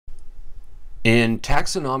In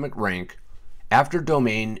taxonomic rank, after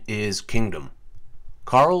domain is kingdom.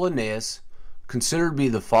 Carl Linnaeus, considered to be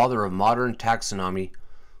the father of modern taxonomy,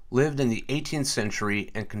 lived in the 18th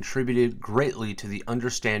century and contributed greatly to the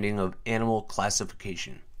understanding of animal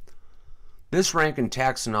classification. This rank in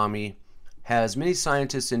taxonomy has many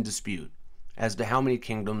scientists in dispute as to how many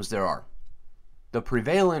kingdoms there are. The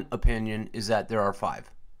prevalent opinion is that there are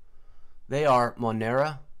 5. They are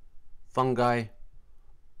Monera, fungi,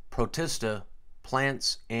 Protista,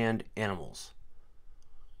 plants, and animals.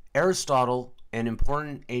 Aristotle, an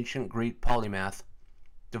important ancient Greek polymath,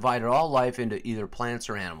 divided all life into either plants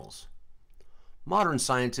or animals. Modern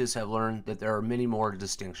scientists have learned that there are many more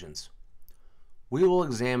distinctions. We will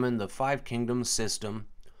examine the 5 kingdoms system,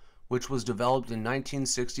 which was developed in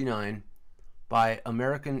 1969 by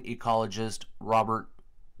American ecologist Robert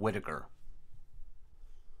Whittaker.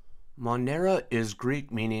 Monera is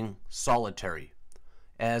Greek meaning solitary,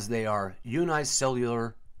 as they are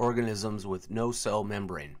unicellular organisms with no cell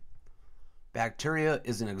membrane. Bacteria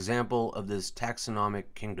is an example of this taxonomic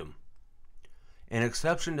kingdom. An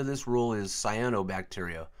exception to this rule is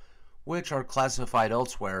Cyanobacteria, which are classified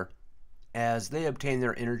elsewhere as they obtain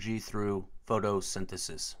their energy through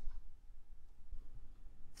photosynthesis.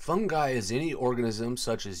 Fungi is any organism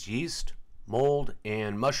such as yeast, mold,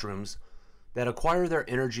 and mushrooms that acquire their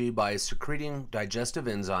energy by secreting digestive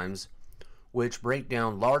enzymes which break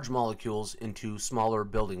down large molecules into smaller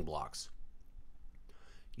building blocks.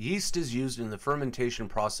 Yeast is used in the fermentation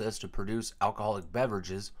process to produce alcoholic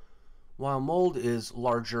beverages, while mold is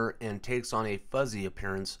larger and takes on a fuzzy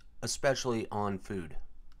appearance, especially on food.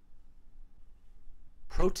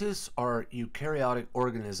 Protists are eukaryotic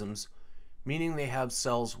organisms, meaning they have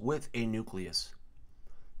cells with a nucleus.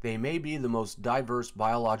 They may be the most diverse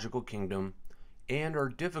biological kingdom and are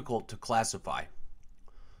difficult to classify.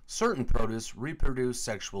 Certain protists reproduce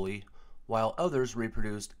sexually, while others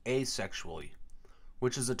reproduce asexually,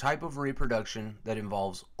 which is a type of reproduction that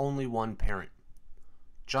involves only one parent.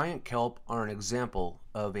 Giant kelp are an example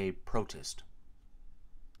of a protist.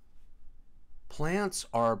 Plants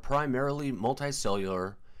are primarily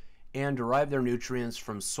multicellular and derive their nutrients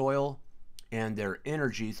from soil and their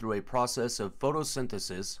energy through a process of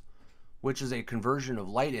photosynthesis, which is a conversion of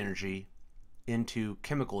light energy into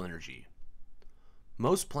chemical energy.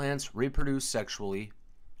 Most plants reproduce sexually,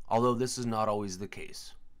 although this is not always the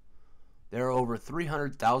case. There are over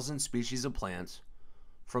 300,000 species of plants,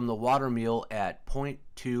 from the watermeal at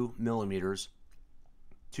 0.2 millimeters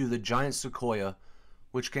to the giant sequoia,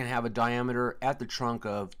 which can have a diameter at the trunk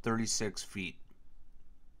of 36 feet.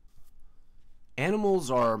 Animals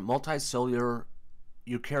are multicellular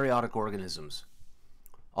eukaryotic organisms.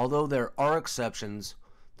 Although there are exceptions,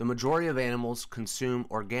 the majority of animals consume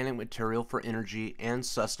organic material for energy and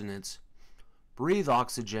sustenance, breathe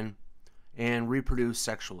oxygen, and reproduce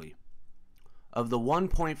sexually. Of the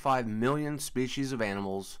 1.5 million species of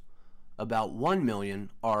animals, about 1 million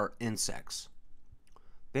are insects.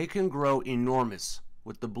 They can grow enormous,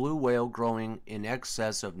 with the blue whale growing in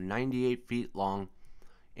excess of 98 feet long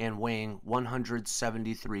and weighing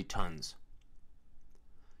 173 tons.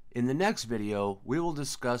 In the next video, we will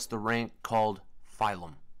discuss the rank called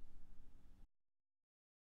phylum.